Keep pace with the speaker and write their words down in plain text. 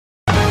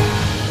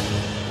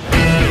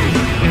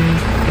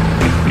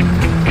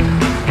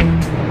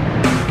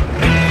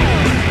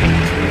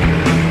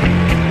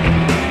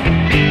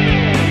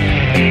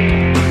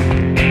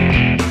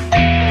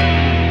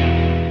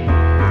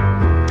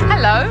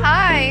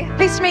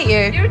pleased to meet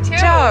you. You too.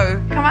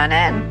 Joe. Come on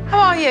in. How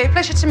are you?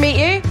 Pleasure to meet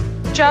you.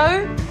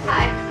 Joe.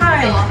 Hi.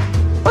 Hi.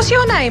 What's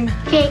your name?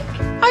 Jake.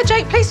 Hi,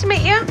 Jake. Pleased to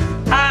meet you.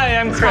 Hi,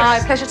 I'm Chris.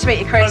 Hi, pleasure to meet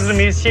you, Chris. Pleasure to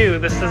meet you.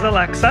 This is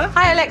Alexa.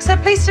 Hi, Alexa.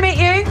 Pleased to meet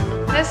you.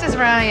 This is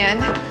Ryan.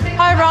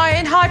 Hi,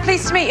 Ryan. Hi,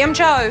 pleased to meet you. I'm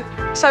Joe.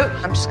 So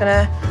I'm just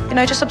gonna,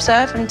 just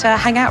observe and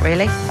hang out,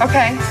 really.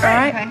 Okay. All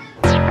right.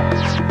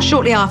 Okay.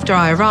 Shortly after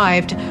I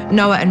arrived,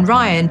 Noah and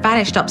Ryan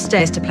vanished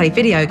upstairs to play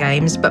video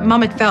games, but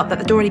Mum had felt that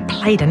they'd already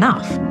played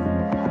enough.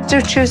 So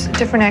choose a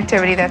different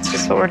activity. That's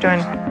just what we're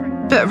doing.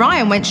 But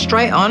Ryan went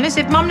straight on as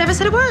if Mum never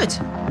said a word.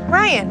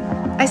 Ryan,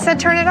 I said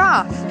turn it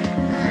off.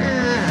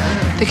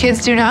 The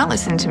kids do not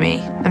listen to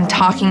me. I'm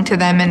talking to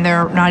them and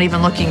they're not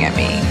even looking at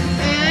me.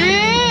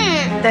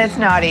 That's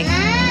naughty.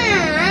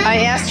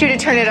 I asked you to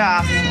turn it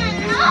off.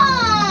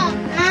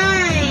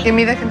 No. Give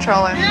me the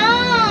controller.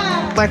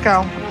 No. Let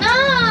go.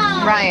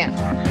 No. Ryan.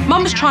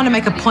 Mum was trying to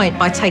make a point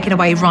by taking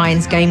away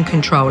Ryan's game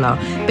controller,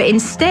 but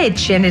instead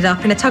she ended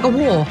up in a tug of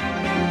war.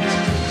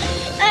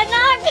 I'm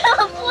not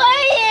gonna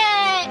play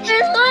it.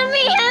 Just let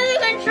me have the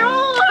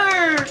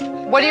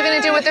controller. What are you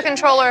gonna do with the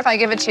controller if I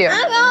give it to you?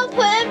 I'm gonna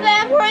put it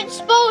back where it's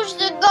supposed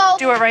to go.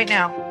 Do it right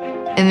now.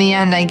 In the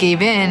end, I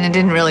gave in and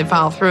didn't really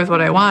follow through with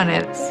what I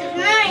wanted. It's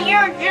not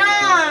your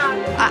job.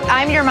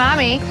 I'm your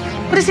mommy.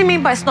 What does he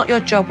mean by it's not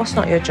your job? What's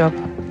not your job?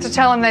 To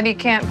tell him that he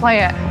can't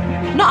play it.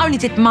 Not only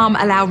did Mum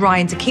allow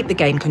Ryan to keep the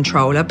game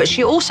controller, but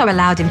she also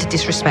allowed him to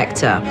disrespect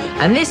her.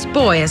 And this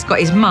boy has got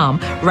his mum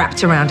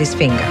wrapped around his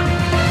finger.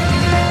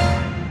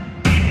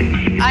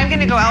 I'm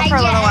gonna go out for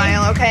a little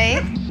while,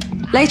 okay?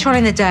 Later on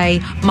in the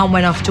day, Mum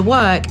went off to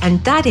work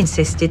and Dad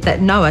insisted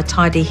that Noah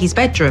tidy his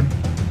bedroom.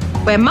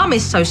 Where Mum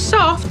is so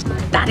soft,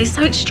 Dad is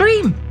so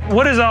extreme.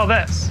 What is all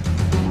this?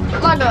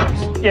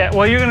 Legos. Yeah,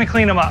 well, you're gonna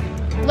clean them up.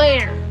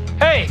 Later.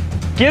 Hey,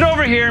 get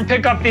over here and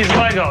pick up these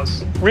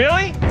Legos.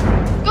 Really?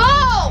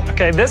 Go!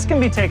 Okay, this can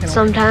be taken away.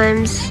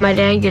 Sometimes my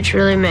dad gets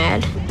really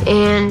mad,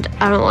 and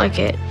I don't like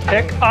it.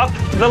 Pick up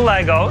the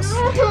Legos.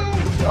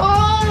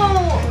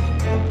 Oh!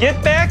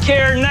 Get back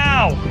here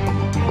now.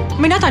 I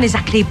mean, I don't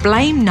exactly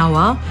blame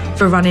Noah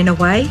for running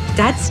away.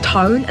 Dad's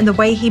tone and the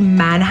way he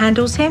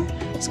manhandles him,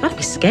 it's got to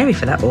be scary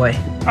for that boy.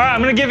 All right, I'm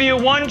gonna give you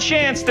one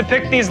chance to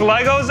pick these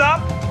Legos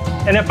up,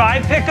 and if I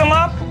pick them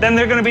up, then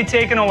they're gonna be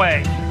taken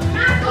away.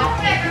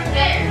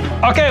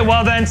 Okay,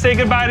 well then, say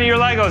goodbye to your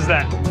Legos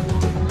then.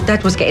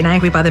 Dad was getting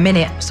angry by the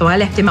minute, so I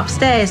left him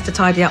upstairs to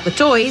tidy up the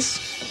toys.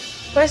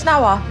 Where's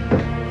Noah?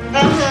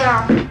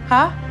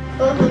 Huh?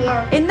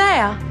 In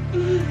there?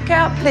 Get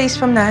up, please,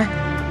 from there.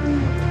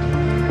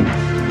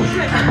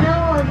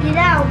 No, get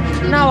out.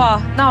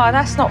 Noah,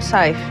 that's not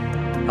safe.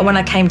 And when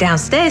I came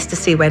downstairs to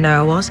see where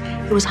Noah was,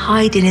 he was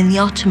hiding in the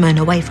ottoman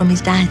away from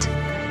his dad.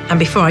 And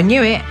before I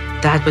knew it,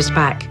 Dad was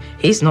back.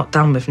 He's not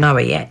done with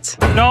Noah yet.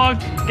 No,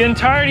 getting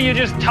tired of you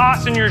just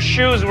tossing your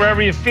shoes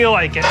wherever you feel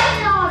like it.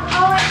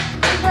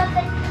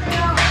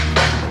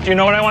 Do you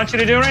know what I want you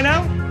to do right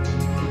now?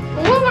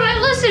 What would I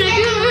listen if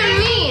you didn't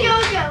mean?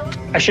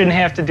 I shouldn't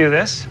have to do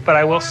this, but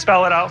I will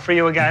spell it out for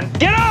you again.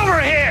 Get over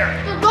here!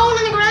 We're going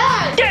in the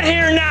garage. Get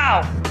here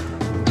now!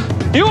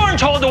 You weren't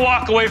told to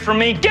walk away from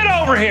me. Get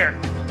over here!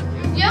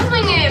 You're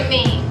yelling at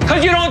me.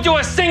 Because you don't do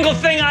a single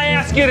thing I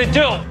ask you to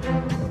do.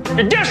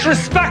 You're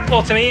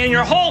disrespectful to me and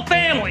your whole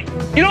family.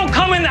 You don't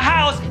come in the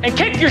house and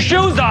kick your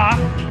shoes off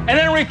and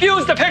then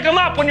refuse to pick them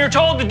up when you're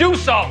told to do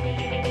so.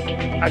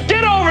 Now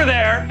get over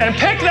there and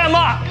pick them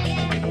up.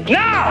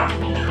 Now!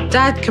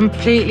 Dad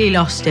completely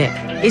lost it.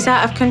 He's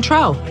out of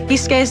control. He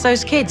scares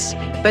those kids,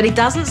 but he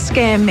doesn't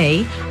scare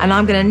me, and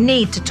I'm going to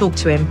need to talk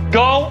to him.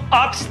 Go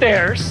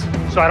upstairs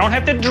so I don't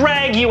have to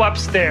drag you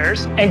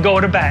upstairs and go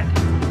to bed.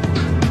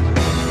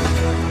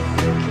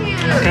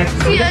 Okay.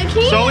 See, I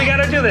can't. So we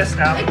gotta do this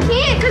now. I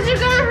can't, because you're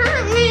going to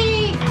hurt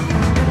me.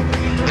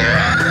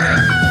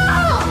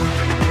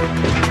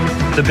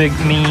 The big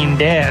mean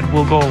dad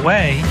will go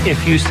away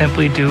if you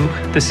simply do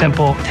the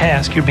simple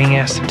task you're being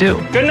asked to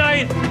do. Good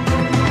night.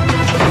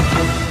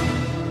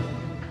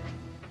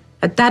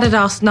 Dad had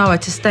asked Noah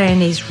to stay in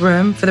his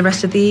room for the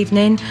rest of the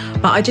evening,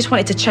 but I just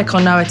wanted to check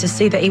on Noah to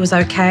see that he was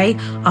okay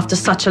after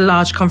such a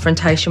large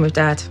confrontation with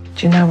Dad.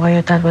 Do you know why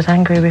your dad was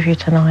angry with you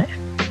tonight?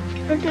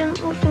 I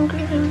didn't listen to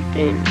him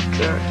being a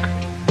jerk.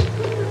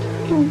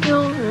 He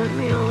yells at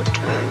me all the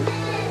time.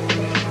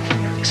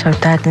 So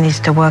Dad needs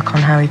to work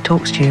on how he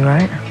talks to you,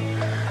 right?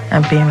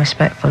 And being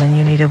respectful, and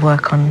you need to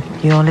work on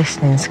your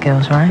listening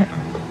skills, right?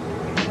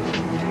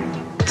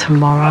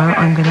 Tomorrow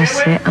I'm going to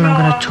sit and I'm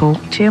going to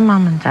talk to your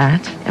mum and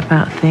dad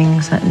about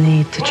things that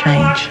need to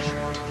change.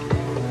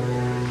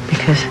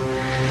 Because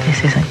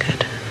this isn't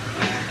good,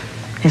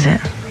 is it?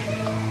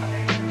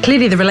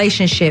 Clearly the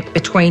relationship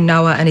between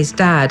Noah and his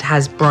dad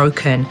has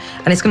broken,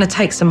 and it's going to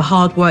take some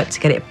hard work to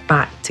get it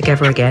back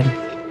together again.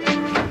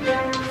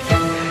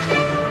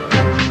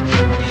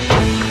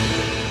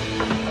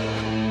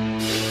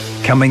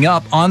 Coming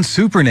up on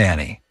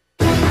SuperNanny.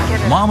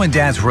 Mom and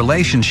Dad's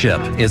relationship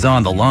is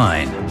on the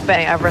line. If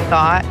I ever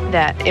thought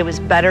that it was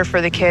better for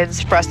the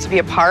kids for us to be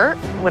apart,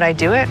 would I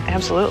do it?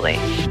 Absolutely.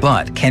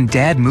 But can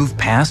Dad move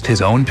past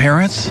his own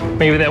parents?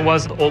 Maybe that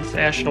was the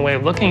old-fashioned way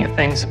of looking at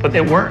things, but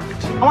it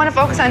worked. I want to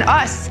focus on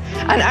us,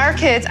 on our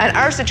kids, on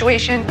our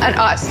situation, on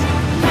us.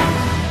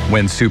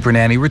 When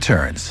SuperNanny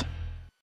returns.